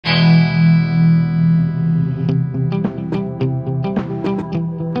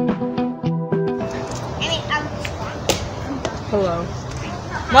Hello.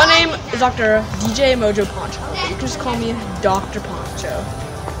 My name is Dr. DJ Mojo Poncho. You can just call me Dr. Poncho.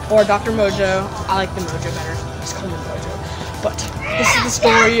 Or Dr. Mojo. I like the Mojo better. Just call me Mojo. But this is the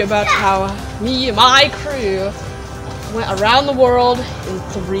story about how me and my crew went around the world in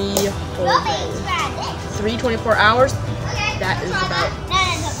 3 whole days. 3 24 hours? That is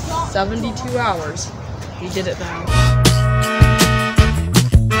about 72 hours. We did it though.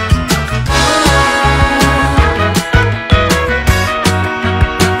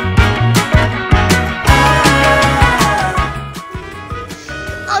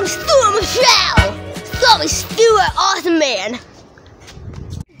 I'm Stuart Michelle! Call me Stuart Awesome Man!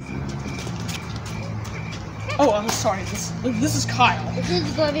 Oh, I'm sorry. This is Kyle. This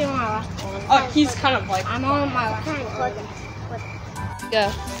is gonna be my last one. He's kind of like... I'm on my last one.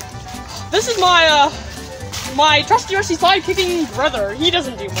 Yeah. This is my, my trusty rusty slide-kicking brother. He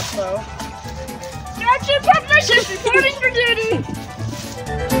doesn't do much, though. Captain Puffvicious reporting for duty!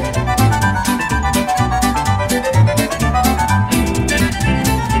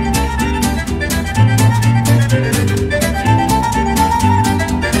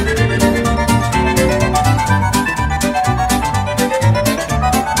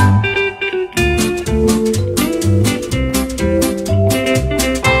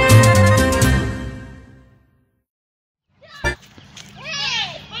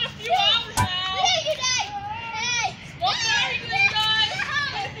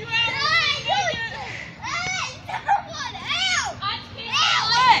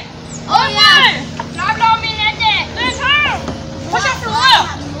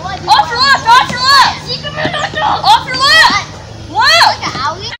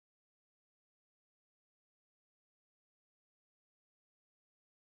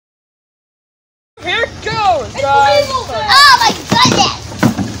 Here it goes, guys! Oh my goodness!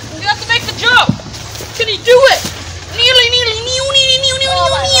 You have to make the jump! Can he do it? Nearly,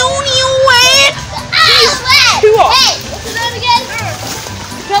 Hey! Two off. Hey! What's the name again?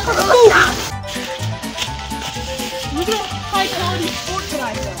 Look at high quality sport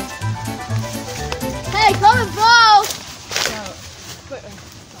tonight, though. Hey, come and blow!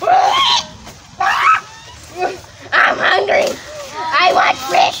 I'm hungry. I want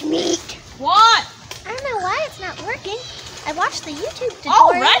fresh meat. What? I don't know why it's not working. I watched the YouTube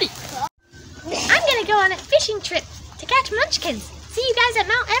tutorial. Already? I'm gonna go on a fishing trip to catch munchkins. See you guys at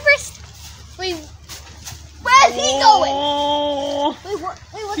Mount Everest. Wait, where's he going?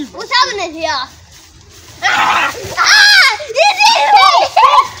 What's happening here? He's eating me!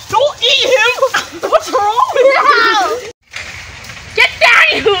 Don't eat him! What's wrong with you? Get down,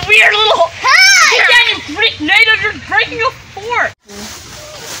 you weird little... Get down, you freak! Nado, you're breaking a fork!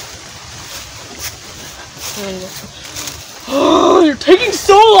 Oh, you're taking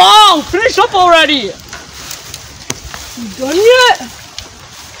so long! Finish up already! You done yet?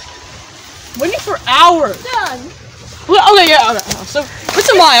 Waiting for hours. Done. Well, okay, yeah, okay. So, this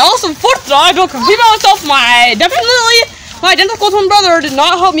is my awesome fourth dog. I'll compete myself. My identical twin brother did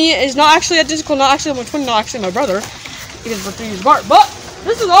not help me. Is not actually identical. Not actually my twin. Not actually my brother. Because we're 3 years apart. But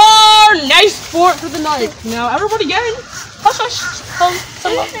this is our nice sport for the night. Now, everybody get in. Hush, hush.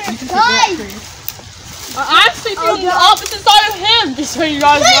 I'm sleeping on the opposite side of him, just so you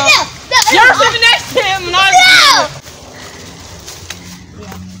guys know. You're sleeping next to him, and I'm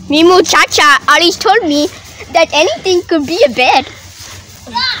Mimu Chacha always told me that anything could be a bed.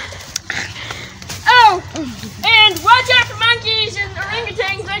 Oh, and watch out for monkeys and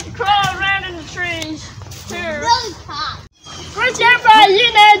orangutans that can crawl around in the trees, too. Watch out for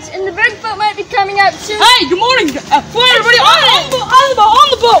hyenas, and the Bigfoot might be coming out soon. Hey, good morning. Come on, everybody, on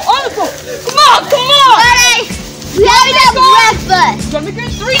the boat. Come on. Hey, we haven't had breakfast. It's gonna be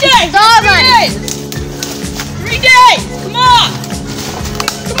good. 3 days. 3 days. Come on.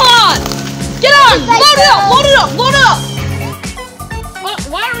 Get on. Load it up.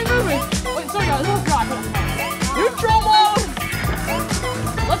 Why are we moving? Wait, sorry guys. Oh God. Neutral mode.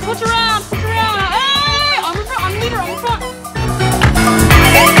 Let's switch around. Hey, I'm in front. I'm leader. I'm in front.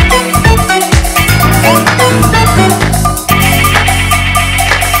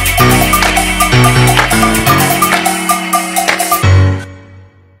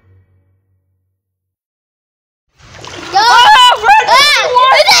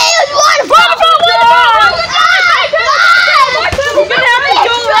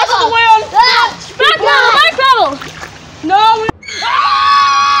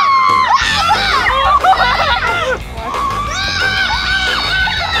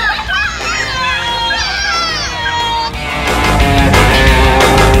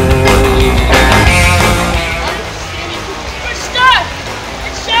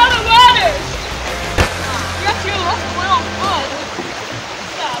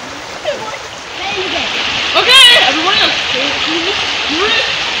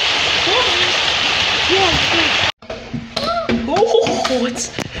 Oh, it's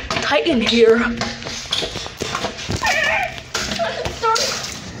tight in here.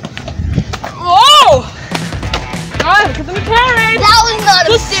 Whoa! Alright, look at the McLaren. That was not a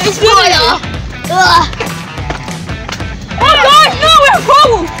serious spoiler. Oh guys, no, we have a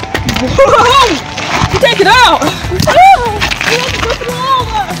problem! Whoa! Take it out!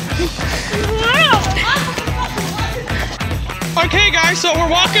 Okay guys, so we're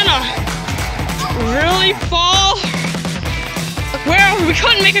walking a really fall where we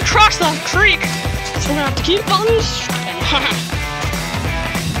couldn't make it across the creek, so we're gonna have to keep on.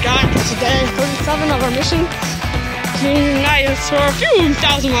 Guys, this is day 37 of our mission tonight, so we're a few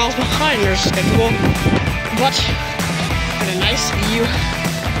thousand miles behind your schedule, but got a nice view.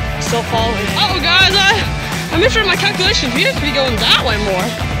 Still following. Oh guys, I misread my calculations. We have to be going that way more.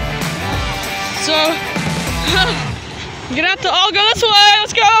 So we're gonna have to all go this way.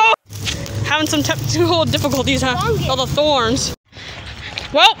 Let's go. Having some technical difficulties, huh? All the thorns.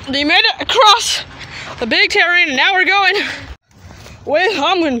 Well, they made it across the big terrain, and now we're going. Wait,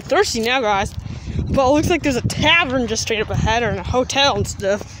 I'm getting thirsty now, guys. But it looks like there's a tavern just straight up ahead, and a hotel and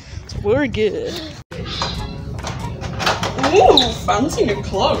stuff. So we're good. Ooh, fancy new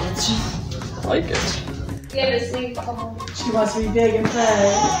clothes. I like it. She wants to be big and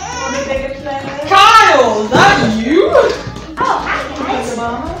play. Kyle, is that you? Oh, hi guys.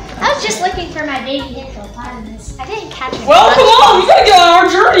 I was just looking for my baby hippo. I didn't catch it. Well, come on, we gotta go on our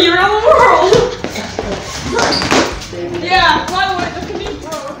journey around the world. Yeah, by the way, look at me,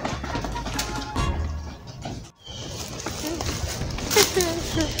 bro.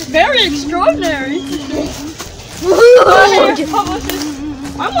 Very extraordinary.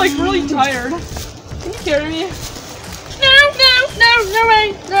 I'm like really tired. Can you carry me? No way,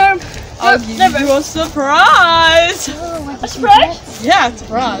 no. I'll give you a surprise. Oh, a surprise? Yeah, a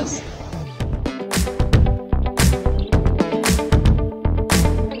surprise.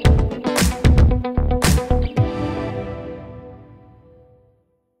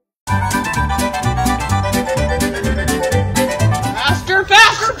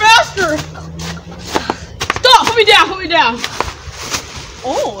 Faster! Stop! Put me down!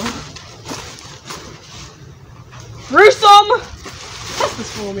 Oh. Gruesome! Test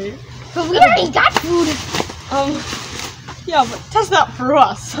this for me. But we already got food. Yeah, but test that for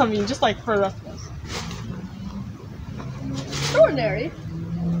us. I mean, just like for the rest of us. Extraordinary.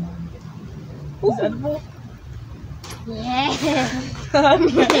 Is edible? Yeah.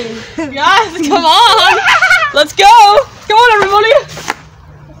 Guys, come on! Let's go! Come on, everybody!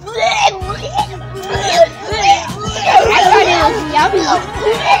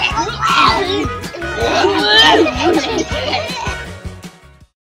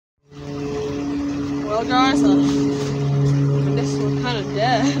 Well, guys, I guess we're kind of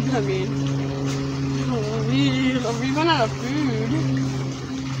dead. I mean, we run out of food.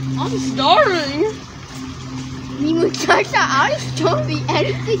 I'm starving. I don't eat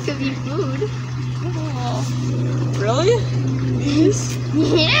anything to be food. Oh, really? Yes?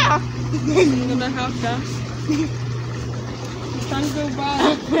 Yeah. I'm gonna have to. Time to go by.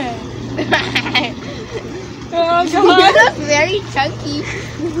 Oh You god! look very chunky.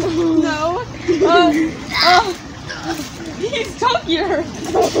 No. He's chunkier.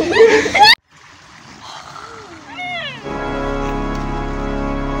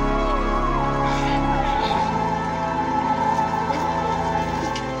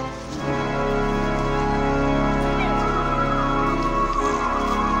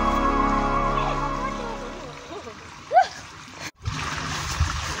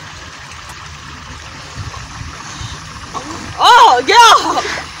 Oh yeah!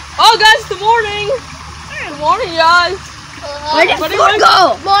 Oh guys, good morning! Good morning, guys! Where did food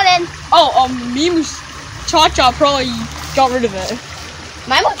go? Morning. Oh, Mimu's Cha-Cha probably got rid of it.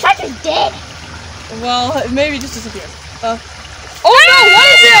 My muchacha's dead. Well, maybe just disappeared. Oh no, what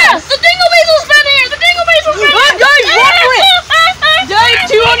is this? The Dingle Weasel's been here! The Dingle Weasel's been here! Guys, run for it! Day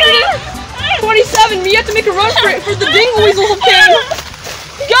 227, we have to make a run for it for the Dingle Weasels, okay?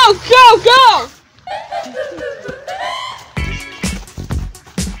 Go!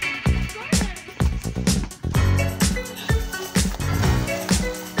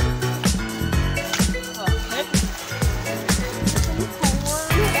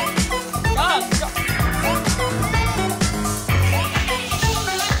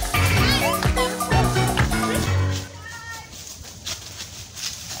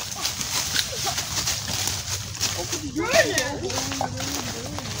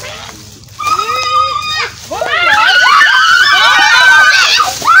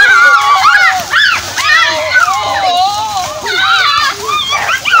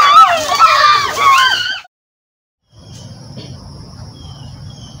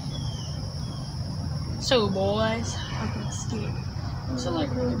 So, boys, I'm gonna skate. So,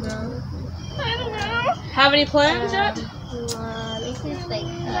 like, really bad. I don't know. Have any plans yet? This is like.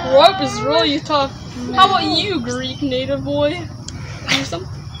 Rope is really tough. How about you, Greek native boy? Grissom?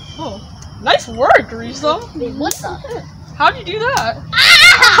 Oh, nice work, Grissom. What's up? How'd you do that?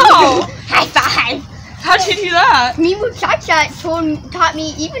 Ow! High five! How'd you do that? Me Muchacha taught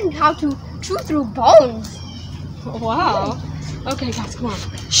me even how to chew through bones. Wow. Okay, guys, come on.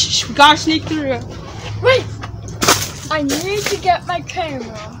 Shh, we gotta sneak through. Wait! I need to get my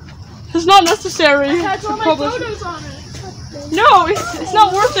camera. It's not necessary. It has all to my publish. photos on it. No, it's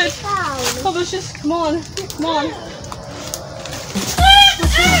not worth it. Publish this. Come on. Come on.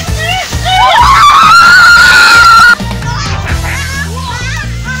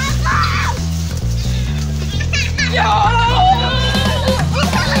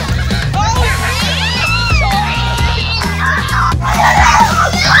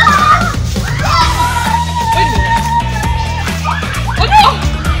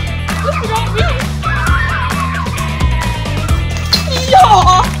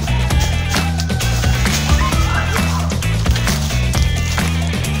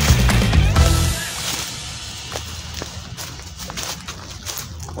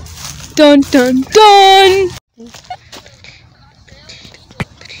 Dun dun dun!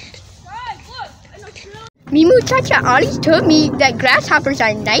 Me Muchacha always told me that grasshoppers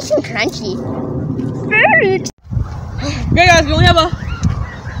are nice and crunchy. Okay, guys, we only have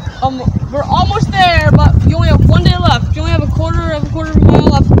we're almost there, but you only have 1 day left. You only have a quarter of a mile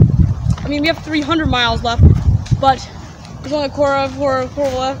left. I mean, we have 300 miles left, but there's only a quarter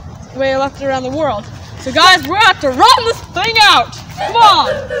way left around the world. So, guys, we're gonna have to run this thing out. Come on.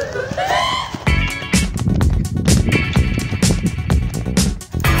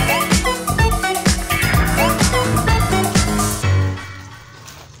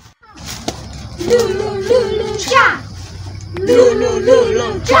 Cha!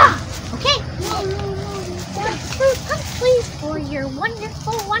 Cha! Okay. Come please for your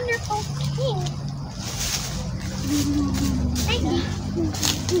wonderful, wonderful king. Thank you.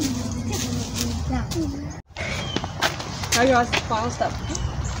 Now, guys, final step.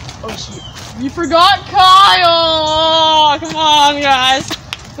 Oh shoot! You forgot Kyle. Come on, guys.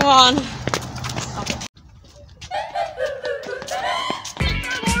 Come on. Okay.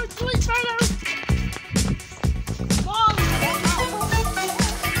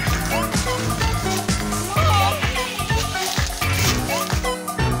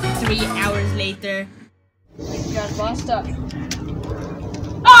 3 hours later. You got lost up.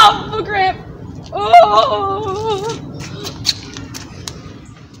 Oh, the cramp! Oh!